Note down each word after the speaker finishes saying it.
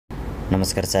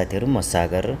नमस्कार साथीहरु, म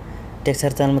सागर टेक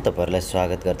सागर च्यानलमा तपाईहरुलाई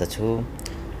स्वागत गर्दछु।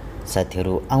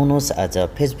 साथीहरु, आउनुहोस् आज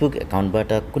फेसबुक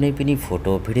एकाउन्टबाट कुनै पनि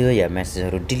फोटो, भिडियो या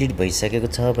मेसेजहरु डिलिट भइसकेको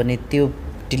छ भने त्यो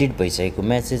डिलिट भइसकेको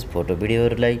मेसेज, फोटो,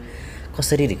 भिडियोहरुलाई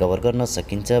कसरी रिकभर गर्न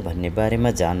सकिन्छ भन्ने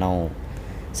बारेमा जानौं।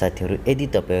 साथीहरु, यदि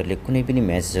तपाईहरुले कुनै पनि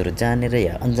मेसेजहरु जानेर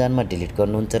या अनजानमा डिलिट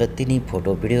गर्नुहुन्छ र तिनी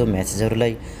फोटो, भिडियो,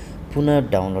 मेसेजहरुलाई पुनः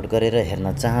डाउनलोड गरेर हेर्न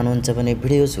चाहनुहुन्छ भने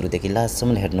भिडियो सुरुदेखि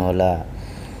लास्टसम्म हेर्नुहोला।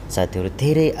 साथीहरु,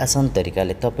 धेरै आसान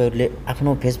तरिकाले तपाईहरुले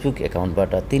आफ्नो फेसबुक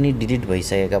एकाउन्टबाट तिनी डिलिट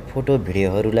भइसकेका फोटो,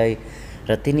 भिडियोहरुलाई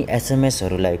र तिनी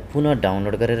एसएमएसहरुलाई पुनः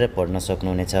डाउनलोड गरेर पढ्न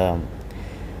सक्नुहुनेछ।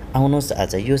 आउनुहोस्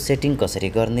आज यो सेटिङ कसरी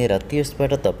गर्ने र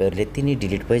त्यसबाट तपाईहरुले तिनी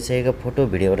डिलिट भइसकेका फोटो,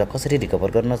 भिडियोहरुलाई कसरी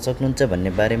रिकभर गर्न सक्नुहुन्छ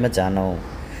भन्ने बारेमा जानौं।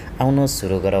 आउनुहोस्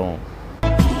सुरु गरौं।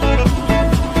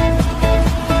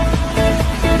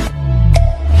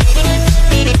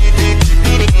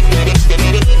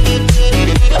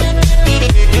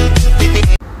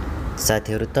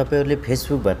 साथीहरु, तपाईहरुले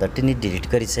फेसबुकबाट तिनी डिलिट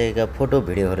गरिसकेका फोटो,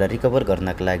 भिडियोहरुलाई रिकभर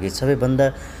गर्नका लागि सबैभन्दा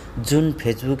जुन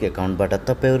फेसबुक एकाउन्टबाट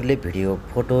तपाईहरुले भिडियो,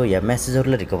 फोटो या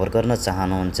मेसेजहरुलाई रिकभर गर्न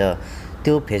चाहनुहुन्छ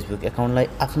त्यो फेसबुक एकाउन्टलाई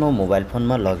आफ्नो मोबाइल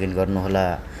फोनमा लगइन गर्नुहोला।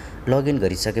 लगइन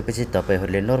गरिसकेपछि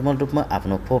तपाईहरुले नर्मल रूपमा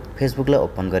आफ्नो फेसबुकलाई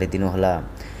ओपन गरिदिनु होला।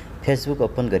 फेसबुक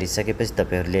ओपन गरिसकेपछि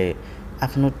तपाईहरुले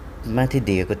आफ्नो माथि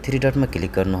दिएको 3 डटमा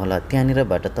क्लिक गर्नुहोला।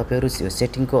 त्यहाँनिरबाट तपाईहरु यो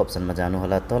सेटिङको अप्सनमा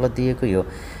जानुहोला। तल दिएको यो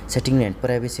सेटिङ एन्ड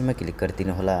प्राइभेसीमा क्लिक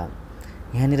गरिदिनु होला।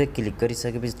 यहाँनिर क्लिक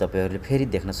गरिसकेपछि तपाईहरुले फेरि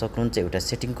देख्न सक्नुहुन्छ एउटा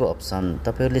सेटिङको अप्सन।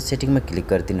 तपाईहरुले सेटिङमा क्लिक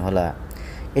गरिदिनु होला।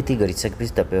 यति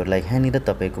गरिसकेपछि तपाईहरुलाई यहाँनिर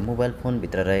तपाईको मोबाइल फोन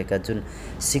भित्र रहेका जुन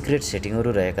सिक्रेट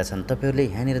सेटिङहरु रहेका छन् तपाईहरुले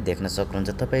यहाँनिर देख्न सक्नुहुन्छ।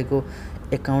 तपाईको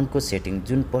एकाउन्टको सेटिङ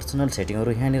जुन पर्सनल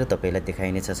सेटिङहरु यहाँनिर तपाईलाई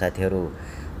देखाइनेछ। साथीहरु,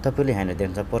 तपाईले यहाँनिर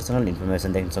देख्न सक्नुहुन्छ पर्सनल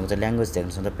इन्फर्मेसन देख्न सक्नुहुन्छ, ल्याङ्ग्वेज देख्न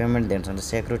सक्नुहुन्छ, पेमेन्ट देख्न सक्नुहुन्छ,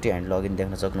 सेक्युरिटी एन्ड लगइन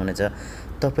देख्न सक्नुहुनेछ।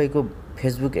 तपाईको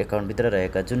फेसबुक एकाउन्ट भित्र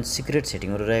रहेका जुन सिक्रेट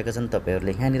सेटिङहरु रहेका छन्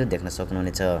तपाईहरुले यहाँनिर देख्न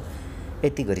सक्नुहुनेछ।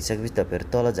 यति गरिसकेपछि तपाईहरु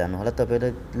तल जानुहोला।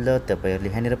 तपाईहरुले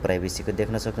यहाँनिर प्राइभेसीको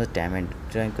देख्न सक्नुहुन्छ, टाइम एन्ड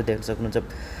ट्र्याकको देख्न सक्नुहुन्छ,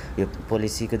 यो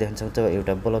पोलिसीको देख्न सक्नुहुन्छ,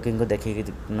 एउटा ब्लकिङको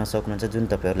देख्न सक्नुहुन्छ जुन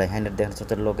तपाईहरुलाई यहाँनिर देख्न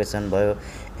सक्नुहुन्छ। लोकेसन भयो,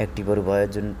 एक्टिभहरु भयो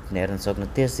जुन हेर्न सक्नुहुन्छ।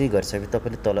 त्यसै गरिसकेपछि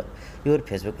तपाईले तल यो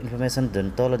फेसबुक इन्फर्मेसन जुन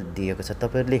तल दिएको छ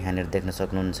तपाईहरुले यहाँनिर देख्न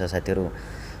सक्नुहुन्छ। साथीहरु,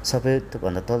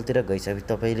 सबैभन्दा तलतिर गइसकेपछि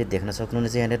तपाईले देख्न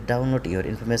सक्नुहुनेछ यहाँनिर डाउनलोड योर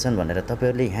इन्फर्मेसन भनेर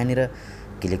तपाईहरुले यहाँनिर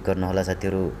क्लिक गर्नुहोला।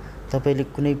 साथीहरु, तपाईले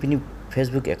कुनै पनि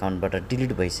फेसबुक एकाउन्टबाट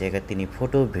डिलिट भइसकेका तिनी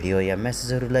फोटो, भिडियो या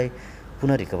मेसेजहरुलाई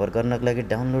पुनः रिकभर गर्नका लागि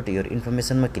डाउनलोड योर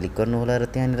इन्फर्मेसनमा क्लिक गर्नुहोला र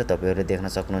त्यहाँनिर तपाईहरुले देख्न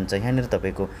सक्नुहुन्छ यहाँनिर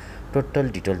तपाईको टोटल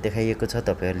डिटेल देखाइएको छ।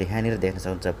 तपाईहरुले यहाँनिर देख्न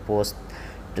सक्नुहुन्छ पोस्ट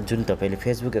जुन तपाईले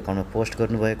फेसबुक एकाउन्टमा पोस्ट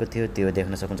गर्नुभएको थियो त्यो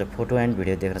देख्न सक्नुहुन्छ। फोटो एन्ड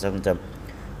भिडियो देख्न सक्नुहुन्छ।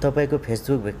 तपाईको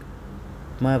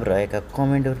फेसबुकमा रहेका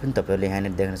कमेन्टहरु पनि तपाईहरुले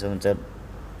यहाँनिर देख्न सक्नुहुन्छ।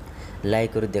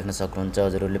 लाइकहरु देख्न सक्नुहुन्छ।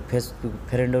 हजुरहरुले फेसबुक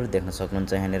फ्रेन्डहरु देख्न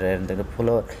सक्नुहुन्छ। यहाँनिर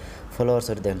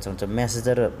फलोवर्सहरु देख्न सक्नुहुन्छ।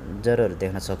 मेसेजरहरु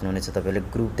देख्न सक्नुहुनेछ। तपाईले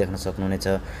ग्रुप देख्न सक्नुहुनेछ।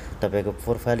 तपाईको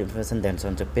प्रोफाइल इन्फर्मेसन देख्न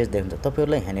सक्नुहुन्छ। पेज देख्न सक्नुहुन्छ।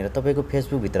 तपाईहरुलाई यहाँनिर तपाईको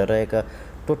फेसबुक भित्र रहेका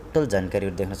टोटल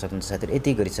जानकारीहरु देख्न सक्नुहुन्छ। साथीहरु,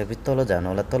 यति गरिसकेपछि तल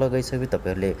जानुहोला। तल गइसकेपछि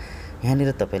तपाईहरुले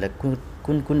यहाँनिर तपाईलाई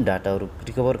कुन डाटाहरु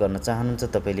रिकभर गर्न चाहनुहुन्छ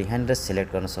तपाईले यहाँनिर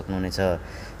सिलेक्ट गर्न सक्नुहुनेछ।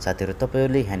 साथीहरु,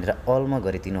 तपाईहरुले यहाँनिर अलमा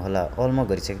गरिदिनु होला। अलमा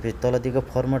गरिसकेपछि तल दिएको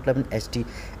फर्मेटलाई पनि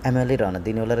HTML नै रहन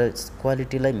दिनु होला र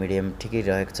क्वालिटीलाई मिडियम ठिकै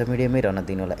रहेको छ, मिडियमै रहन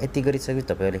दिनु होला। यति गरिसकेपछि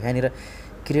तपाईहरुले यहाँनिर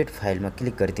क्रिएट फाइलमा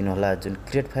क्लिक गरिदिनु होला। जुन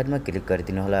क्रिएट फाइलमा क्लिक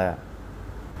गरिदिनु होला।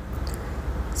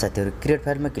 साथीहरु, क्रिएट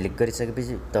फाइलमा क्लिक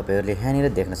गरिसकेपछि तपाईहरुले यहाँनिर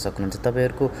देख्न सक्नुहुन्छ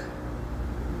तपाईहरुको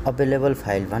अवेलेबल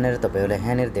फाइल भनेर तपाईहरुलाई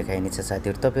यहाँनिर देखाइनेछ।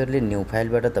 साथीहरु, तपाईहरुले न्यू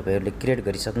फाइलबाट तपाईहरुले क्रिएट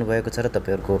गरिसक्नु भएको छ र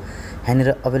तपाईहरुको यहाँनिर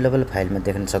अवेलेबल फाइलमा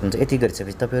देख्न सक्नुहुन्छ। यति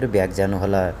गरिसकेपछि तपाईहरु ब्याक जानु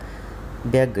होला।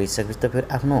 ब्याक गइसकेपछि तपाईहरु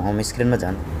आफ्नो होम स्क्रिनमा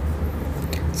जानु।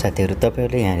 साथीहरु,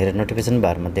 तपाईहरुले यहाँनिर नोटिफिकेसन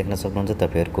बारमा देख्न सक्नुहुन्छ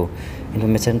तपाईहरुको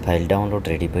इन्फर्मेसन फाइल डाउनलोड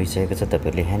रेडी भइसकेको छ।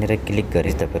 तपाईहरुले यहाँनिर क्लिक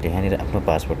गरी तपाईहरुले यहाँनिर आफ्नो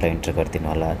पासवर्डलाई इन्टर गरिदिनु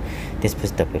होला।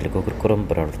 त्यसपछि तपाईहरुले गुगल क्रोम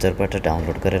ब्राउजरबाट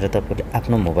डाउनलोड गरेर तपाईहरुले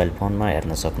आफ्नो मोबाइल फोनमा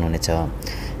हेर्न सक्नुहुनेछ।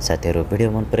 साथीहरु, भिडियो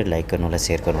मन परे लाइक गर्नु होला,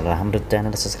 शेयर गर्नु होला, हाम्रो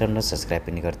च्यानललाई सब्स्क्राइब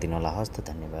पनि गरिदिनु होला। हस्त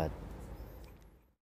धन्यवाद।